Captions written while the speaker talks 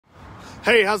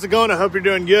Hey, how's it going? I hope you're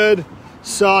doing good.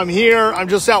 So I'm here. I'm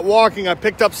just out walking. I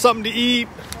picked up something to eat.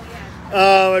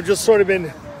 I've just sort of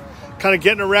been kind of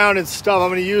getting around and stuff. I'm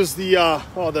going to use the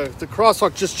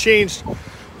crosswalk just changed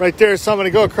right there. So I'm going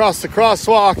to go across the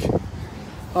crosswalk.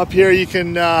 Up here you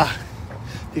can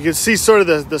see sort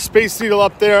of the Space Needle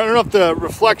up there. I don't know if the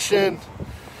reflection,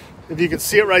 if you can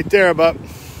see it right there, but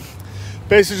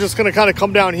basically just going to kind of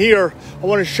come down here. I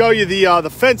want to show you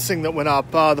the fencing that went up.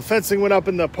 The fencing went up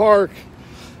in the park,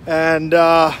 and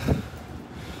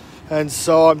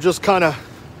so I'm just kind of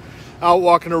out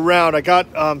walking around. I got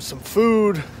some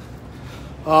food,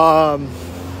 and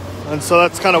so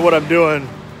that's kind of what I'm doing.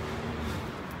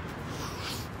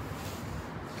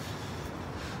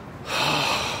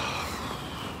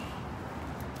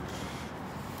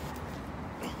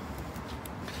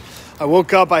 I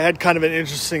woke up. I had kind of an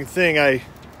interesting thing. I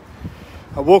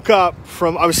woke up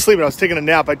I was sleeping. I was taking a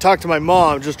nap. I talked to my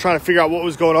mom, just trying to figure out what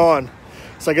was going on.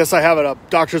 So I guess I have a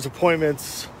doctor's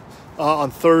appointments on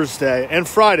Thursday and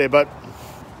Friday, but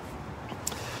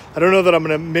I don't know that I'm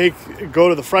going to go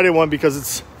to the Friday one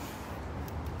because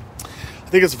I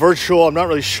think it's virtual. I'm not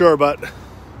really sure, but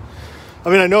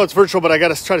I know it's virtual, but I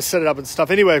got to try to set it up and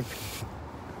stuff. Anyway,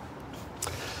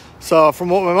 so from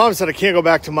what my mom said, I can't go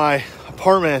back to my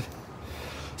apartment.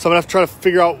 So I'm going to have to try to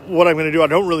figure out what I'm going to do. I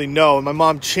don't really know. And my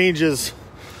mom changes,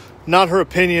 not her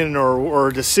opinion or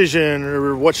decision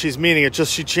or what she's meaning. It's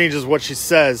just she changes what she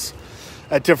says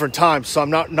at different times. So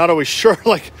I'm not always sure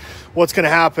like what's going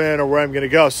to happen or where I'm going to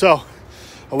go. So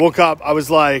I woke up. I was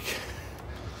like,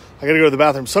 I got to go to the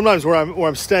bathroom. Sometimes where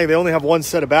I'm staying, they only have one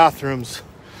set of bathrooms.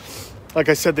 Like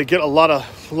I said, they get a lot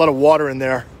of water in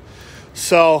there.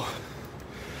 So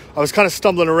I was kind of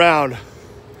stumbling around.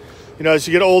 As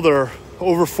you get older,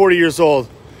 over 40 years old,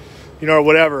 or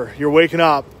whatever, you're waking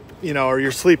up, or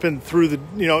you're sleeping through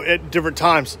at different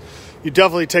times. You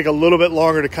definitely take a little bit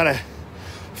longer to kind of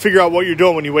figure out what you're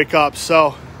doing when you wake up.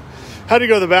 So had to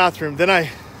go to the bathroom. Then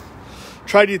I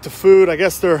tried to eat the food. I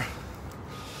guess they're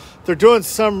doing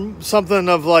something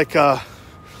of like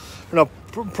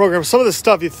program. Some of the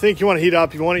stuff you think you want to heat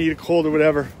up, you want to eat it cold or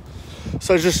whatever.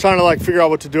 So I was just trying to figure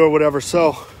out what to do or whatever.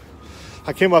 So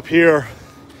I came up here.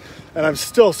 And I'm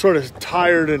still sort of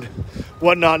tired and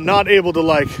whatnot, not able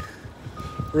to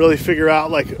really figure out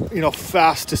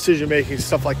fast decision making,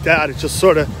 stuff like that. It just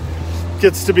sort of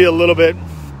gets to be a little bit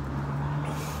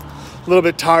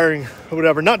tiring or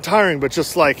whatever. Not tiring, but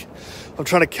just I'm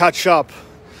trying to catch up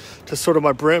to sort of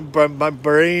my brain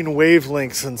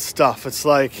wavelengths and stuff. It's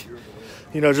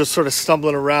just sort of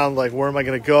stumbling around, where am I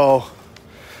going to go?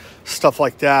 Stuff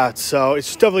like that. So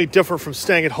it's definitely different from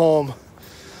staying at home.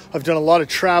 I've done a lot of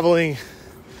traveling,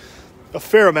 a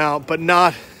fair amount, but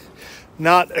not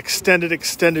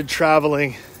extended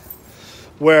traveling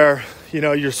where,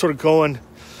 you're sort of going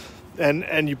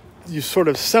and you sort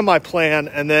of semi-plan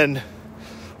and then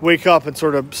wake up and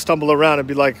sort of stumble around and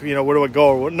be like, where do I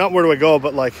go? Or not where do I go,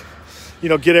 but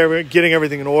getting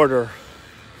everything in order.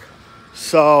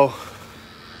 So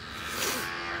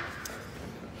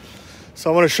I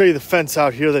want to show you the fence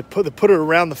out here. They put it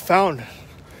around the fountain.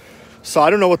 So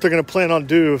I don't know what they're going to plan on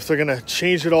do, if they're going to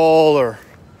change it all or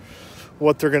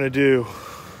what they're going to do.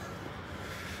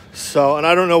 So, and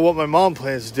I don't know what my mom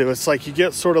plans to do. It's you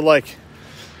get sort of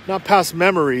not past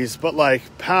memories, but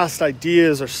past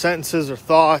ideas or sentences or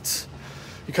thoughts.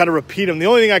 You kind of repeat them. The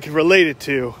only thing I could relate it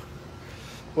to,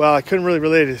 well, I couldn't really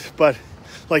relate it, but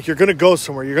you're going to go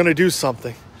somewhere, you're going to do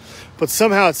something. But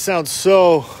somehow it sounds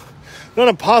so, not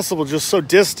impossible, just so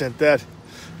distant that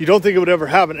you don't think it would ever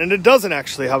happen, and it doesn't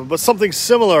actually happen, but something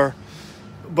similar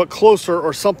but closer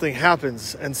or something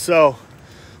happens. And so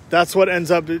that's what ends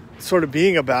up sort of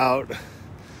being about.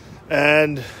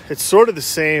 And it's sort of the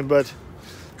same, but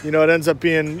it ends up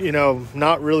being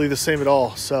not really the same at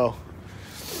all. So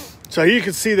here you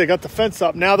can see they got the fence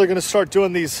up. Now they're going to start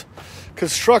doing these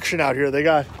construction out here. They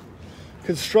got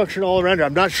construction all around here.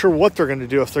 I'm not sure what they're going to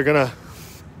do, if they're going to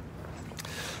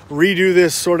redo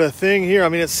this sort of thing here.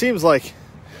 It seems like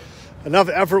enough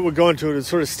effort would go into it to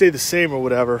sort of stay the same or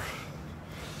whatever.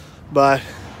 But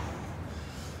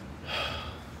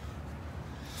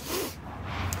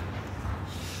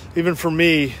even for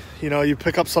me, you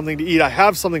pick up something to eat. I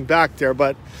have something back there,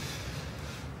 but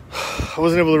I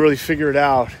wasn't able to really figure it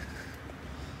out.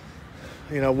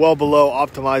 Well below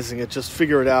optimizing it, just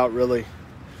figure it out really.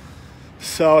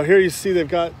 So here you see they've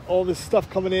got all this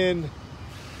stuff coming in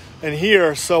and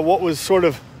here. So what was sort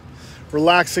of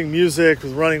relaxing music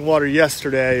with running water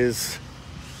yesterday is,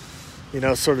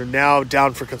 sort of now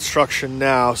down for construction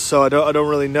now. So I don't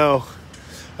really know.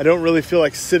 I don't really feel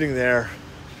like sitting there.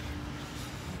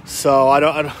 So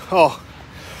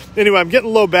Anyway, I'm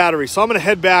getting low battery, so I'm going to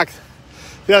head back.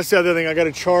 That's the other thing. I got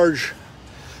to charge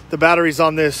the batteries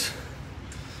on this,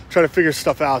 try to figure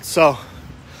stuff out. So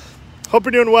hope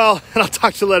you're doing well, and I'll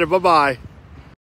talk to you later. Bye-bye.